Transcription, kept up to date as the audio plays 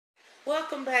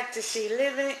Welcome back to She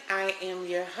Living. I am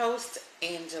your host,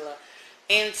 Angela.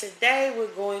 And today we're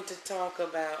going to talk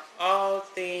about all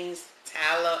things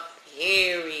Tyler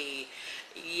Perry.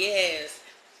 Yes.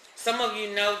 Some of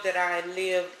you know that I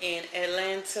lived in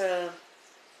Atlanta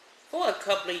for a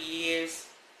couple of years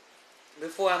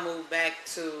before I moved back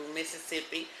to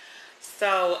Mississippi.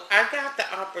 So I got the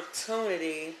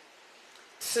opportunity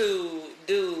to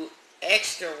do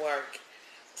extra work.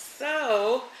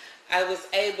 So I was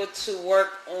able to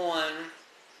work on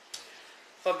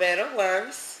For Better or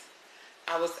Worse.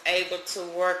 I was able to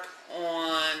work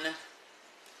on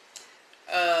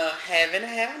Have and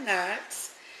Have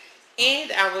Nots.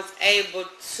 And I was able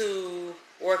to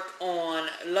work on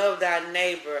Love Thy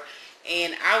Neighbor.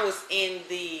 And I was in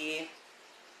the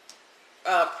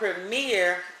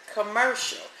premiere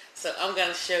commercial. So I'm going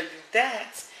to show you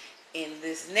that in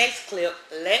this next clip.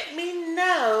 Let me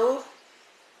know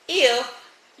if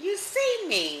you see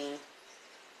me.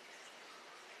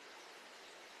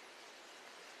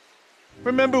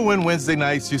 Remember when Wednesday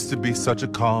nights used to be such a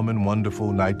calm and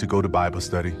wonderful night to go to Bible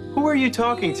study? Who are you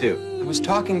talking to? I was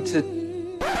talking to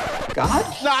God?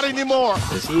 Not anymore.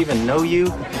 Does he even know you?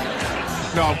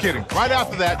 No, I'm kidding. Right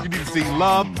after that, you need to see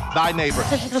Love Thy Neighbor.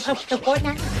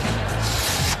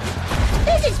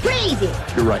 This is crazy.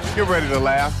 You're right. Get ready to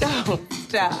laugh. Oh,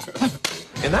 stop.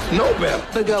 And I know better.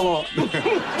 But go on.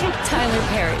 Tyler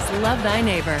Perry's Love Thy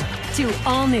Neighbor. 2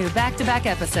 all-new back-to-back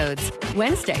episodes.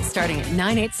 Wednesday starting at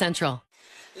 9/8 Central.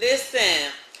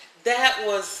 Listen, that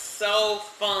was so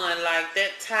fun. Like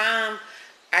that time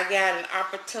I got an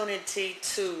opportunity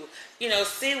to,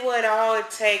 see what all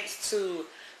it takes to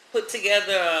put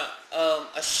together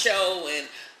a show and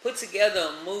put together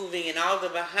a movie and all the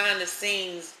behind the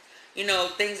scenes,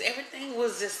 things. Everything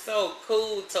was just so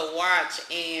cool to watch.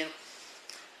 And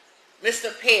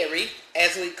Mr. Perry,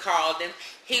 as we called him,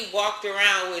 he walked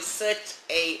around with such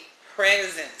a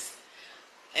presence.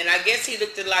 And I guess he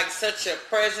looked at like such a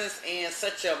presence and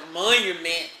such a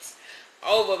monument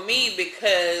over me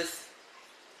because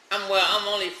I'm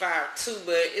only 5'2",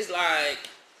 but it's like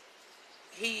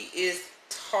he is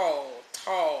tall.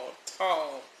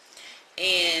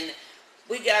 And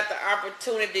we got the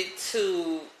opportunity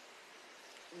to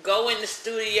go in the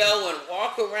studio and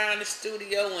walk around the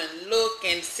studio and look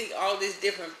and see all these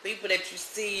different people that you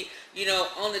see,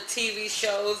 on the TV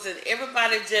shows, and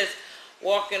everybody just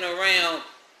walking around.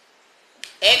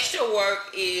 Extra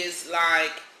work is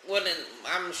like,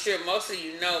 I'm sure most of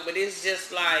you know, but it's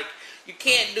just like you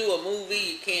can't do a movie,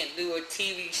 you can't do a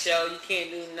TV show, you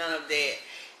can't do none of that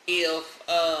if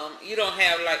you don't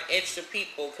have like extra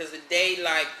people, because they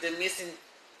like the missing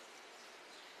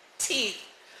teeth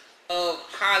of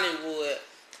Hollywood.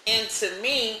 And to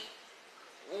me,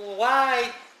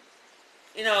 why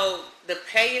the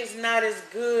pay is not as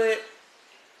good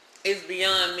is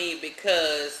beyond me,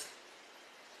 because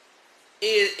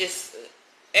it's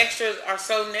extras are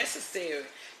so necessary.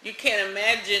 You can't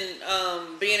imagine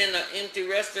being in an empty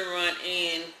restaurant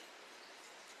and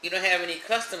you don't have any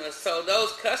customers. So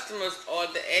those customers are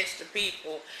the extra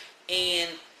people, and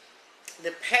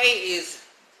the pay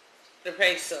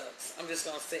sucks. I'm just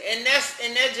gonna say, and that's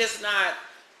just not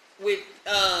with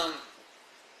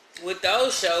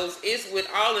those shows. It's with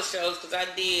all the shows, because I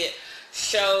did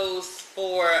shows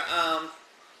for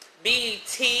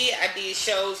BET. I did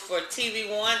shows for TV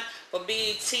One. For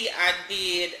BET, I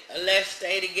did Let's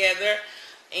Stay Together,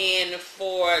 and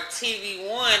for TV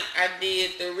One, I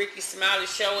did the Ricky Smiley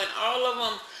Show, and all of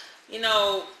them,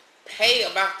 pay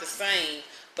about the same.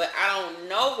 But I don't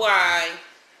know why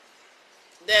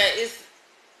that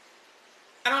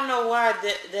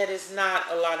is not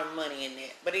a lot of money in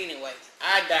that. But anyway,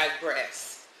 I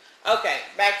digress. Okay,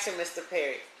 back to Mr.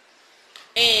 Perry.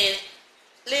 And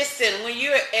listen, when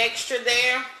you're extra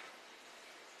there,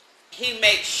 he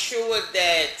makes sure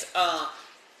that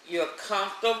you're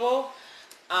comfortable.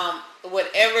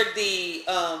 Whatever the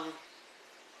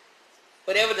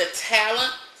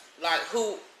talent, like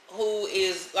who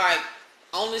is like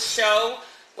on the show,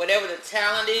 whatever the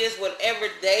talent is, whatever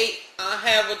they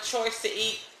have a choice to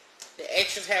eat, the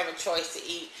extras have a choice to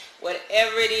eat.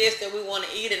 Whatever it is that we want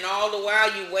to eat, and all the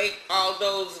while you wait all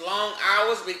those long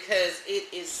hours, because it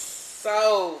is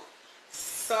so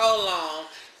long.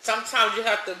 Sometimes you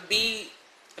have to be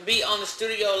on the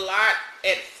studio lot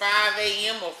at 5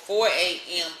 a.m. or 4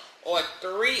 a.m. or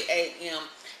 3 a.m.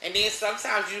 And then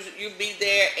sometimes you be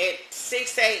there at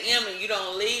 6 a.m. and you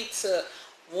don't leave till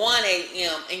 1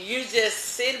 a.m. and you just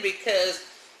sit, because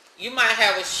you might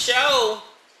have a show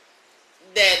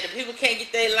that the people can't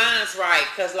get their lines right.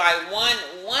 Because like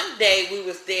one day we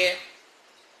was there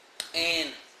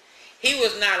and he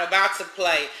was not about to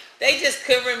play, they just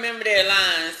couldn't remember their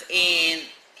lines, and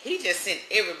he just sent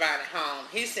everybody home.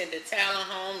 He sent the talent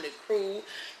home, the crew.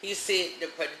 He sent the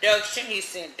production. He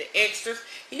sent the extras.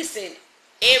 He sent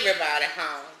everybody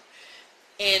home.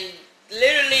 And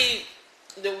literally,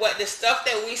 the stuff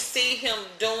that we see him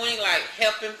doing, like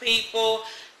helping people,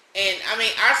 and I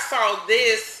mean, I saw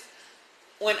this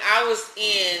when I was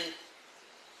in.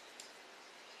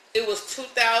 It was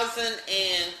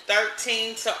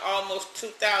 2013 to almost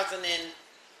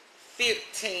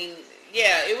 2015.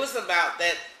 Yeah, it was about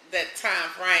that time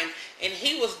frame. And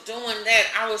he was doing that.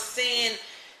 I was seeing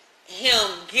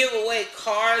him give away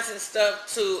cars and stuff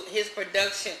to his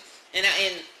production. And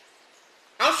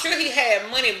I'm sure he had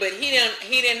money, but he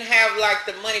didn't have like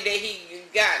the money that he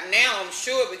got now, I'm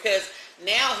sure, because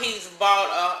now he's bought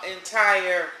an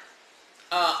entire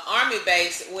army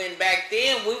base, when back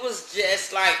then we was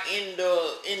just like in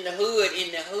the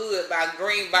hood by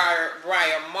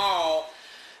Greenbrier Mall,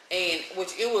 and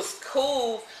which it was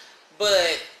cool,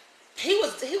 but he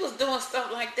was doing stuff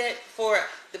like that for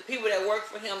the people that work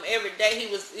for him every day. He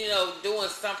was, doing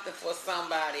something for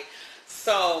somebody.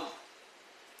 So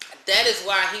that is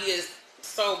why he is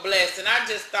so blessed. And I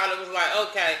just thought it was like,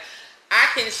 okay, I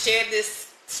can share this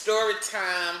story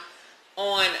time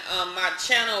on my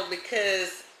channel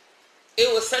because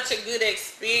it was such a good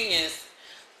experience.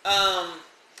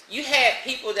 You had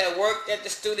people that worked at the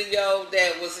studio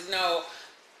that was,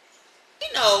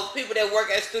 people that work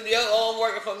at the studio. Oh, I'm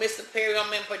working for Mr. Perry,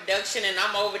 I'm in production, and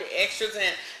I'm over the extras,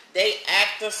 and they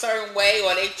act a certain way,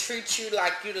 or they treat you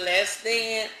like you less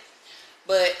than.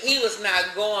 But he was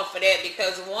not going for that,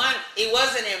 because one, it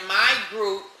wasn't in my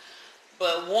group,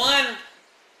 but one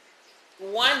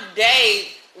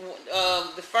day,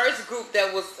 the first group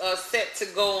that was set to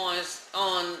go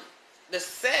on the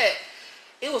set,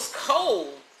 it was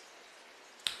cold,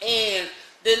 and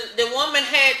the woman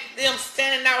had them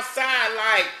standing outside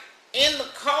like in the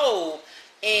cold,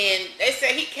 and they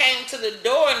said he came to the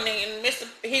door, and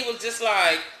he was just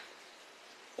like,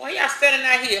 "Why y'all standing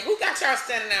out here? Who got y'all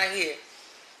standing out here?"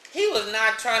 He was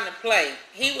not trying to play.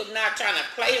 He was not trying to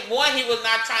play. One, he was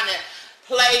not trying to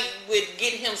play with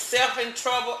getting himself in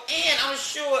trouble, and I'm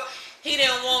sure he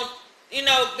didn't want,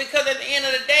 because at the end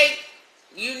of the day,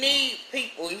 you need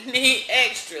people, you need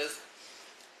extras.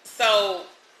 So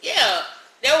yeah,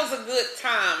 that was a good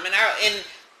time, and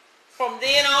from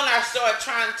then on, I started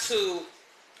trying to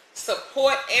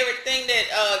support everything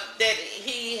that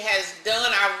he has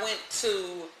done. I went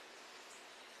to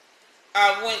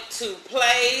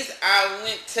plays. I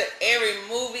went to every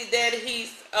movie that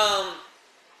he's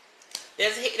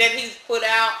put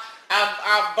out.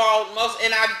 I bought most,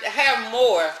 and I have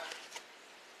more.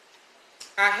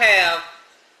 I have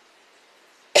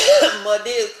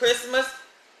Madea Christmas.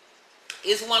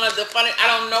 It's one of the funny. I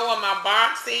don't know what my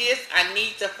box is. I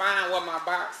need to find what my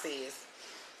box is.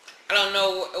 I don't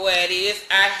know where it is.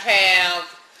 I have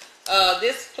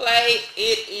this play.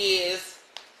 It is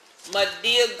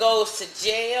Madea Goes to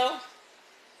Jail.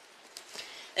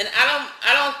 And I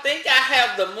don't think I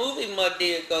have the movie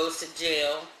Madea Goes to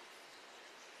Jail,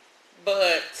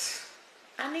 but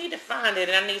I need to find it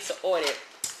and I need to order it.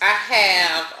 I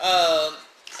have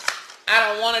I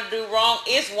Don't Want to Do Wrong.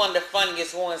 It's one of the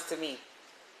funniest ones to me.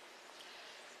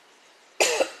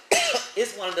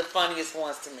 It's one of the funniest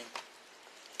ones to me.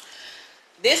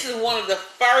 This is one of the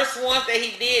first ones that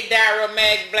he did, Diary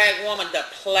Mag Black Woman, the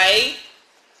play.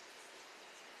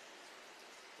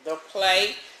 The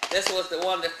play. This was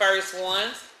one of the first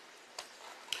ones.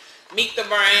 Meet the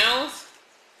Browns.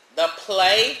 The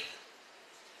play.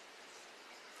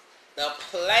 The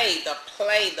play. The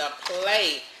play. The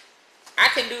play. I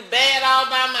Can Do Bad All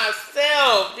By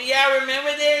Myself. Do y'all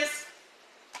remember this?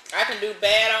 I Can Do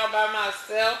Bad All By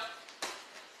Myself.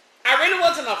 I really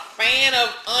wasn't a fan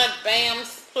of Aunt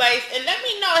Bam's place. And let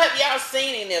me know, have y'all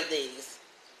seen any of these?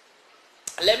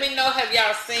 Let me know, have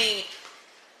y'all seen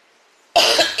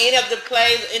any of the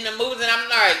plays in the movies? And I'm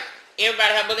like,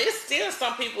 everybody have, but there's still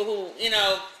some people who,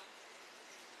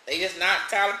 they just not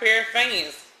Tyler Perry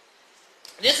fans.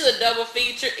 This is a double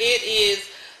feature. It is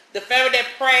The Fairy That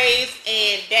Prays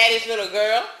and Daddy's Little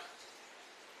Girl.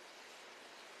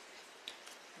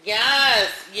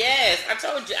 Yes. I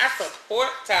told you I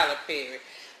support Tyler Perry.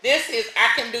 This is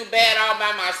I Can Do Bad All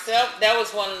By Myself. That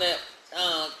was one of the,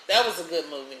 that was a good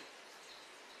movie.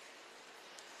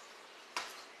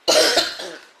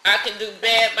 I Can Do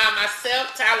Bad By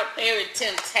Myself. Tyler Perry,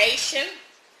 Temptation.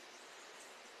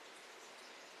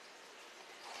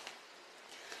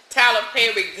 Tyler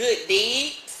Perry, Good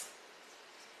Deeds.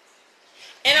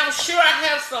 And I'm sure I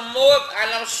have some more,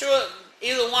 and I'm sure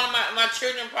either one of my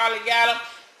children probably got them.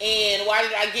 And Why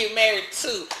Did I Get Married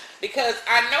Too? because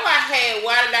I know I had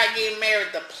Why Did I Get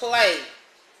Married the play,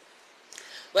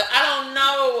 but I don't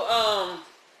know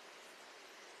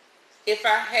if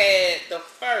I had the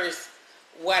first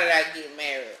Why Did I Get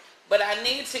Married. But I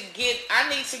need to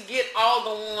get all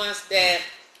the ones that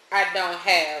I don't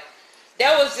have.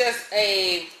 That was just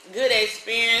a good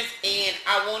experience, and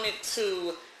I wanted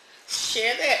to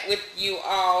share that with you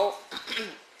all.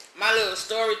 My little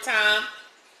story time.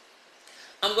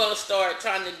 I'm going to start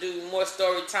trying to do more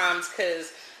story times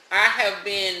because I have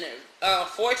been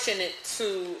fortunate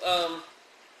to,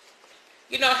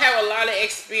 have a lot of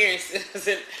experiences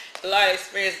and a lot of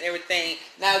experience and everything.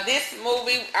 Now, this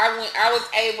movie, I was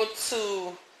able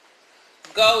to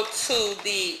go to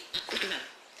the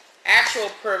actual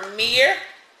premiere.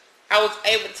 I was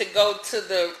able to go to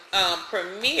the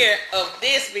premiere of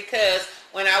this because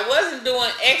when I wasn't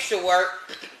doing extra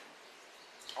work,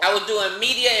 I was doing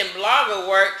media and blogger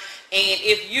work. And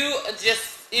if you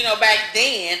just, back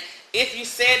then, if you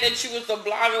said that you was a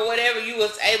blogger or whatever, you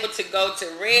was able to go to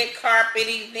red carpet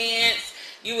events.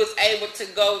 You was able to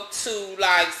go to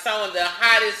like some of the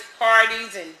hottest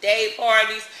parties and day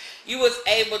parties. You was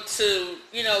able to,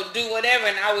 do whatever.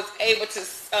 And I was able to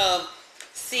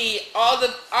see all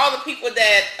the people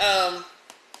that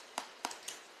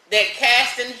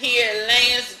cast in here: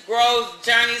 Lance Groves,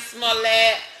 Journey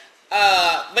Smollett,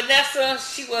 Vanessa.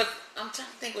 I'm trying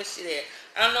to think, was she there?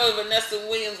 I don't know if Vanessa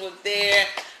Williams was there.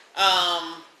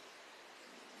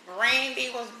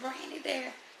 Was Brandy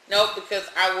there? No, because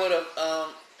I would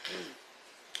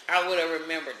have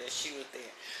remembered that she was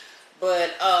there.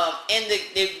 But and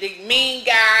the mean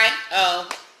guy,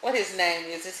 what his name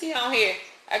is? Is he on here?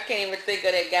 I can't even think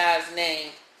of that guy's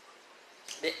name.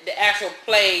 The actual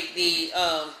play,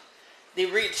 the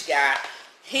rich guy.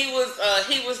 He was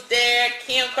there.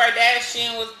 Kim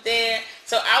Kardashian was there.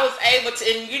 So I was able to,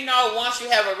 and once you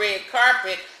have a red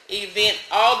carpet event,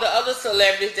 all the other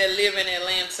celebrities that live in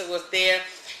Atlanta was there.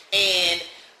 And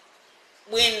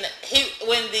when he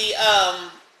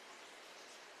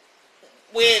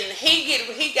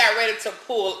got ready to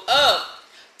pull up,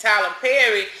 Tyler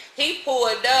Perry, he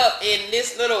pulled up in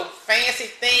this little fancy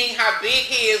thing. How big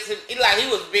he is? Like he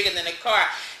was bigger than the car,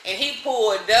 and he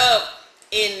pulled up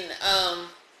in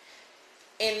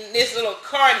this little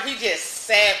car, and he just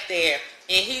sat there,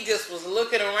 and he just was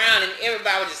looking around, and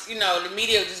everybody was just, the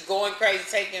media was just going crazy,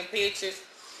 taking pictures,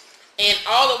 and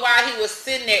all the while he was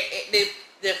sitting there,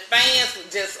 the fans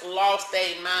just lost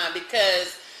their mind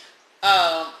because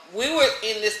we were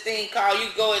in this thing called, you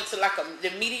go into like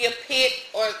the media pit,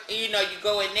 or you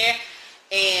go in there,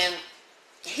 and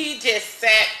he just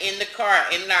sat in the car,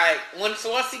 and like once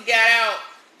he got out,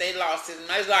 they lost his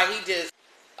mind. It's like he just,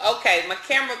 okay, my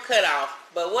camera cut off.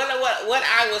 But what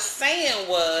I was saying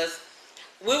was,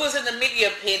 we was in the media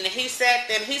pit, and he sat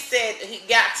there, and he said he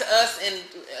got to us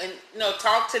and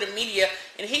talked to the media,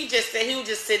 and he just said he was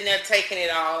just sitting there taking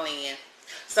it all in.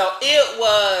 So it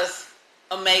was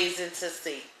amazing to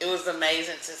see. It was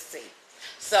amazing to see.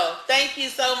 So thank you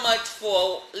so much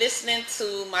for listening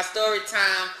to my story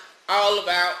time all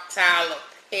about Tyler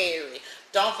Perry.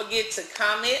 Don't forget to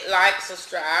comment, like,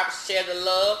 subscribe, share the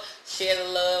love, share the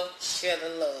love, share the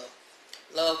love.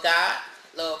 Love God,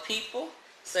 love people,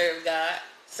 serve God,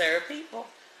 serve people.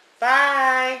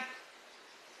 Bye.